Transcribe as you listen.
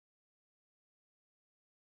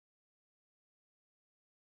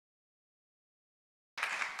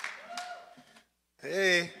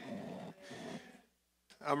Hey,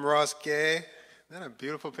 I'm Ross Gay. Isn't that a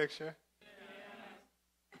beautiful picture?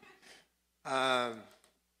 Um,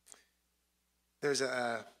 there's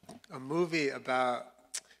a movie about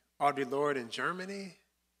Audre Lorde in Germany.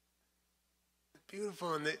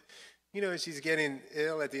 Beautiful, and she's getting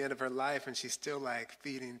ill at the end of her life, and she's still like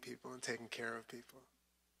feeding people and taking care of people.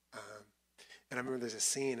 Um, and I remember there's a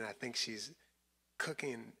scene, and I think she's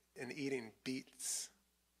cooking and eating beets,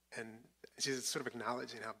 and she's sort of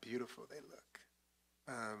acknowledging how beautiful they look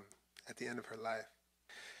at the end of her life.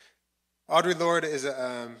 Audre Lorde is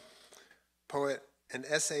a poet, an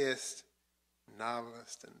essayist,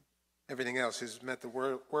 novelist, and everything else who's meant the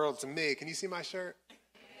world to me. Can you see my shirt?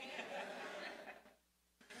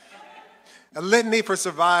 A Litany for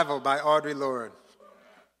Survival by Audre Lorde.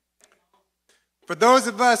 For those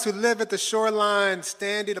of us who live at the shoreline,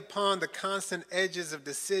 standing upon the constant edges of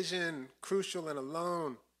decision, crucial and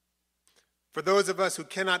alone. For those of us who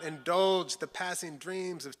cannot indulge the passing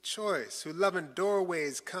dreams of choice, who love in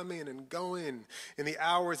doorways coming and going, in the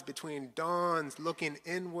hours between dawns, looking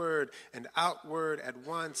inward and outward at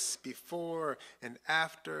once, before and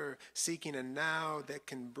after, seeking a now that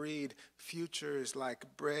can breed futures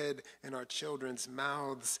like bread in our children's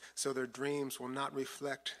mouths, so their dreams will not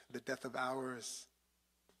reflect the death of ours.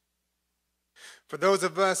 For those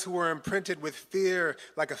of us who are imprinted with fear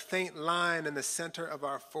like a faint line in the center of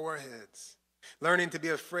our foreheads, learning to be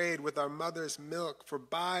afraid with our mother's milk, for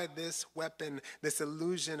by this weapon, this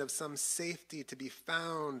illusion of some safety to be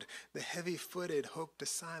found, the heavy-footed hope to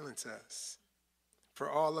silence us. For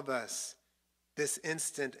all of us, this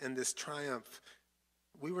instant and this triumph,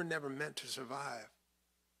 we were never meant to survive.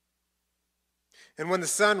 And when the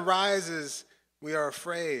sun rises, we are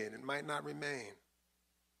afraid it might not remain.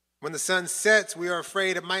 When the sun sets, we are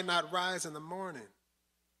afraid it might not rise in the morning.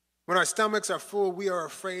 When our stomachs are full, we are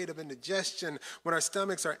afraid of indigestion. When our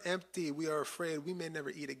stomachs are empty, we are afraid we may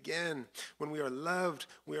never eat again. When we are loved,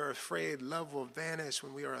 we are afraid love will vanish.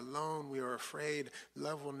 When we are alone, we are afraid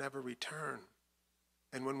love will never return.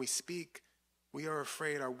 And when we speak, we are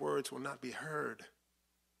afraid our words will not be heard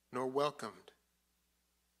nor welcomed.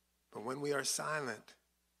 But when we are silent,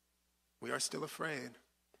 we are still afraid.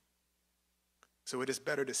 So it is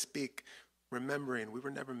better to speak, remembering we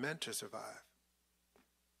were never meant to survive.